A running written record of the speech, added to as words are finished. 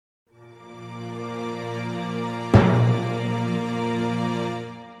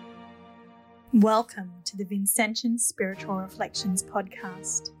Welcome to the Vincentian Spiritual Reflections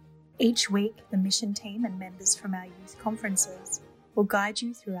podcast. Each week, the mission team and members from our youth conferences will guide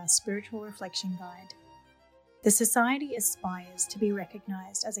you through our spiritual reflection guide. The Society aspires to be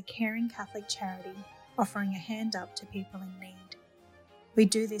recognised as a caring Catholic charity offering a hand up to people in need. We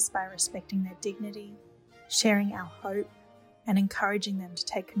do this by respecting their dignity, sharing our hope, and encouraging them to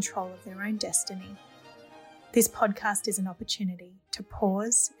take control of their own destiny. This podcast is an opportunity to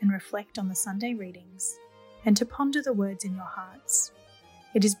pause and reflect on the Sunday readings and to ponder the words in your hearts.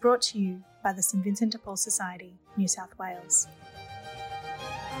 It is brought to you by the St Vincent de Paul Society, New South Wales.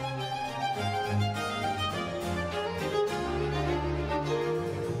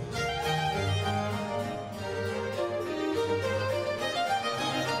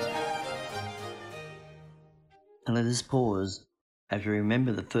 And let us pause as we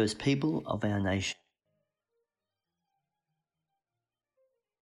remember the first people of our nation.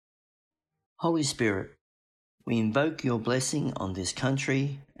 Holy Spirit, we invoke your blessing on this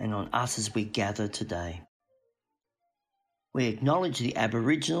country and on us as we gather today. We acknowledge the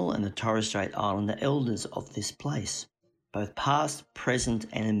Aboriginal and the Torres Strait Islander elders of this place, both past, present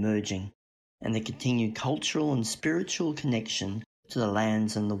and emerging, and the continued cultural and spiritual connection to the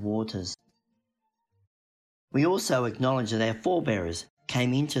lands and the waters. We also acknowledge that our forebears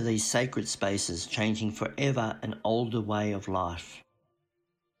came into these sacred spaces, changing forever an older way of life.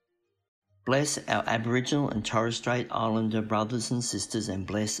 Bless our Aboriginal and Torres Strait Islander brothers and sisters and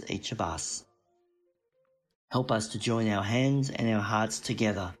bless each of us. Help us to join our hands and our hearts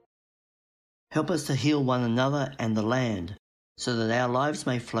together. Help us to heal one another and the land so that our lives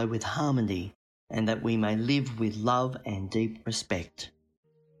may flow with harmony and that we may live with love and deep respect.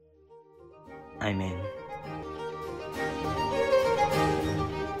 Amen.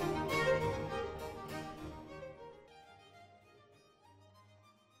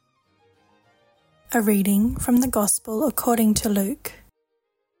 A reading from the Gospel according to Luke.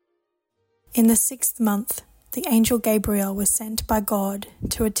 In the 6th month, the angel Gabriel was sent by God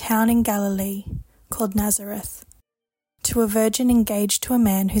to a town in Galilee called Nazareth, to a virgin engaged to a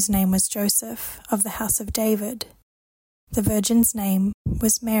man whose name was Joseph, of the house of David. The virgin's name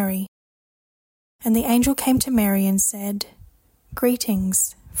was Mary. And the angel came to Mary and said,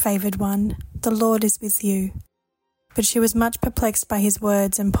 "Greetings, favoured one, the Lord is with you." But she was much perplexed by his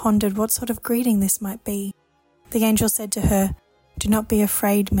words and pondered what sort of greeting this might be. The angel said to her, "Do not be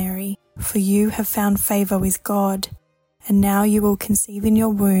afraid, Mary, for you have found favour with God, and now you will conceive in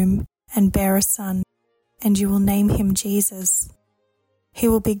your womb and bear a son, and you will name him Jesus. He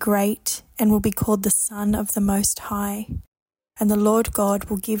will be great and will be called the Son of the Most High, and the Lord God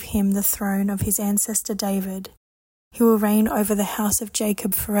will give him the throne of his ancestor David. He will reign over the house of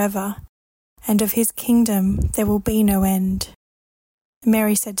Jacob forever, and of his kingdom there will be no end."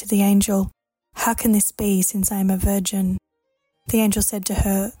 Mary said to the angel, "How can this be, since I am a virgin?" The angel said to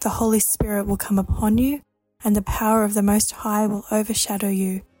her, "The Holy Spirit will come upon you, and the power of the Most High will overshadow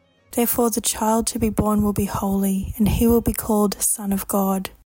you. Therefore the child to be born will be holy, and he will be called Son of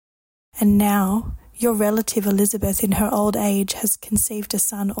God. And now your relative Elizabeth in her old age has conceived a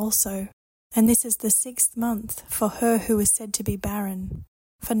son also, and this is the 6th month for her who is said to be barren.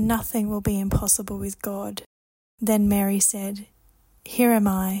 For nothing will be impossible with God." Then Mary said, "Here am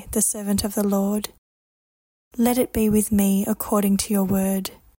I, the servant of the Lord. Let it be with me according to your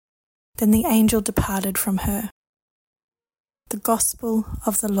word." Then the angel departed from her. The Gospel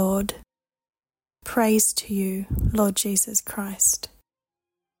of the Lord. Praise to you, Lord Jesus Christ.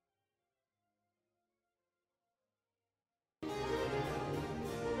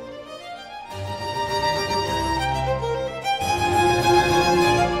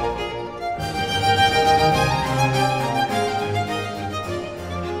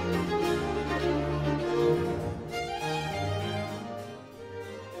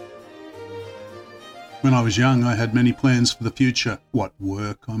 When I was young, I had many plans for the future, what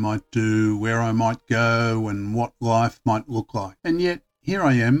work I might do, where I might go, and what life might look like. And yet, here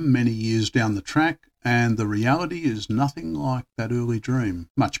I am many years down the track, and the reality is nothing like that early dream.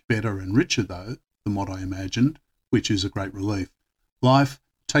 Much better and richer, though, than what I imagined, which is a great relief. Life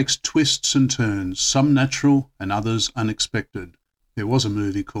takes twists and turns, some natural and others unexpected. There was a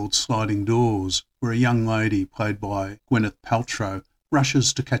movie called Sliding Doors, where a young lady, played by Gwyneth Paltrow,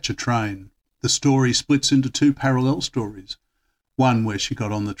 rushes to catch a train. The story splits into 2 parallel stories, one where she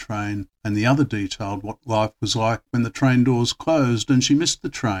got on the train and the other detailed what life was like when the train doors closed and she missed the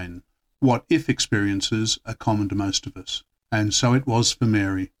train, what if experiences are common to most of us. And so it was for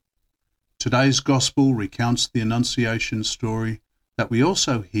Mary. Today's Gospel recounts the Annunciation story that we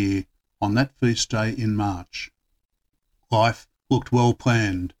also hear on that feast day in March. Life looked well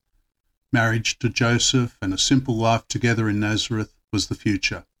planned. Marriage to Joseph and a simple life together in Nazareth was the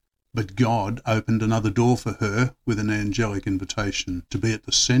future. But God opened another door for her with an angelic invitation to be at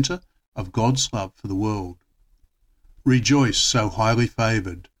the centre of God's love for the world. Rejoice, so highly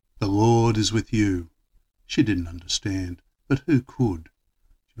favoured, the Lord is with you. She didn't understand, but who could?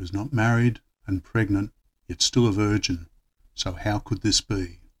 She was not married and pregnant, yet still a virgin. So how could this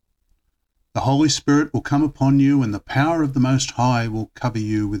be? The Holy Spirit will come upon you, and the power of the Most High will cover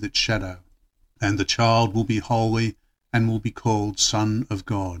you with its shadow. And the child will be holy and will be called Son of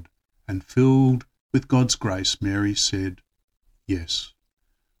God. And filled with God's grace, Mary said, yes.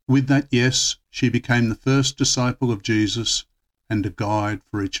 With that yes, she became the first disciple of Jesus and a guide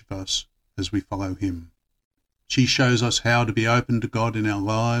for each of us as we follow him. She shows us how to be open to God in our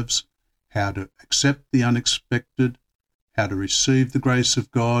lives, how to accept the unexpected, how to receive the grace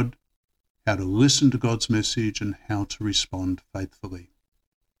of God, how to listen to God's message, and how to respond faithfully.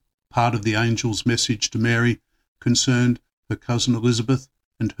 Part of the angel's message to Mary concerned her cousin Elizabeth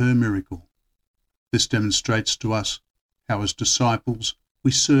and her miracle. This demonstrates to us how, as disciples,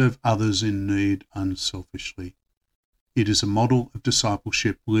 we serve others in need unselfishly. It is a model of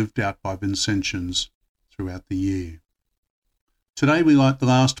discipleship lived out by Vincentians throughout the year. Today we light the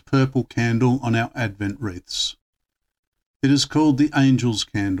last purple candle on our Advent wreaths. It is called the Angel's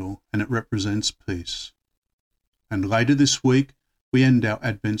Candle, and it represents peace. And later this week we end our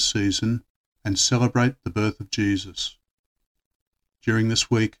Advent season and celebrate the birth of Jesus. During this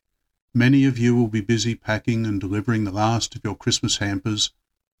week, many of you will be busy packing and delivering the last of your Christmas hampers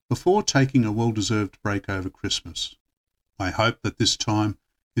before taking a well-deserved break over Christmas. I hope that this time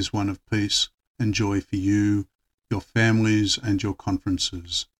is one of peace and joy for you, your families, and your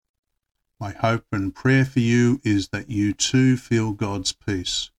conferences. My hope and prayer for you is that you too feel God's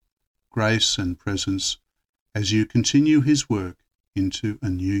peace, grace, and presence as you continue his work into a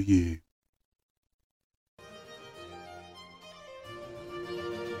new year.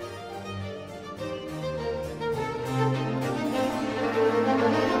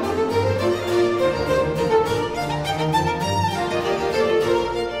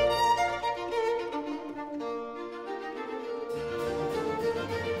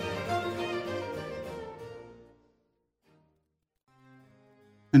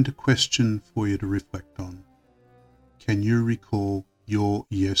 And a question for you to reflect on. Can you recall your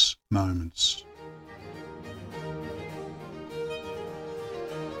yes moments?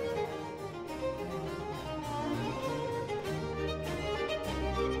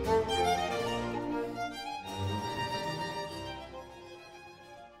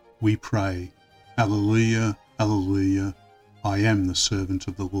 We pray, Alleluia, Alleluia, I am the servant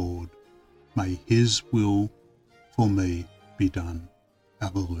of the Lord. May his will for me be done.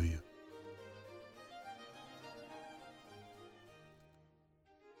 Alleluia.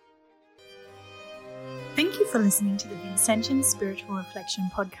 Thank you for listening to the Vincentian Spiritual Reflection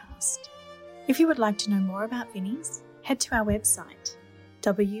podcast. If you would like to know more about Vinnies, head to our website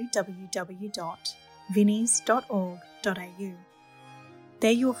www.vinnies.org.au.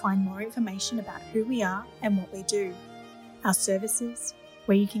 There you will find more information about who we are and what we do, our services,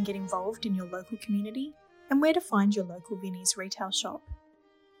 where you can get involved in your local community, and where to find your local Vinnies retail shop.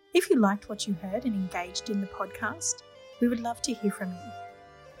 If you liked what you heard and engaged in the podcast, we would love to hear from you.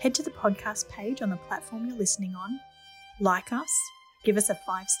 Head to the podcast page on the platform you're listening on, like us, give us a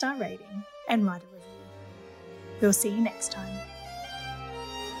 5-star rating, and write a review. We'll see you next time.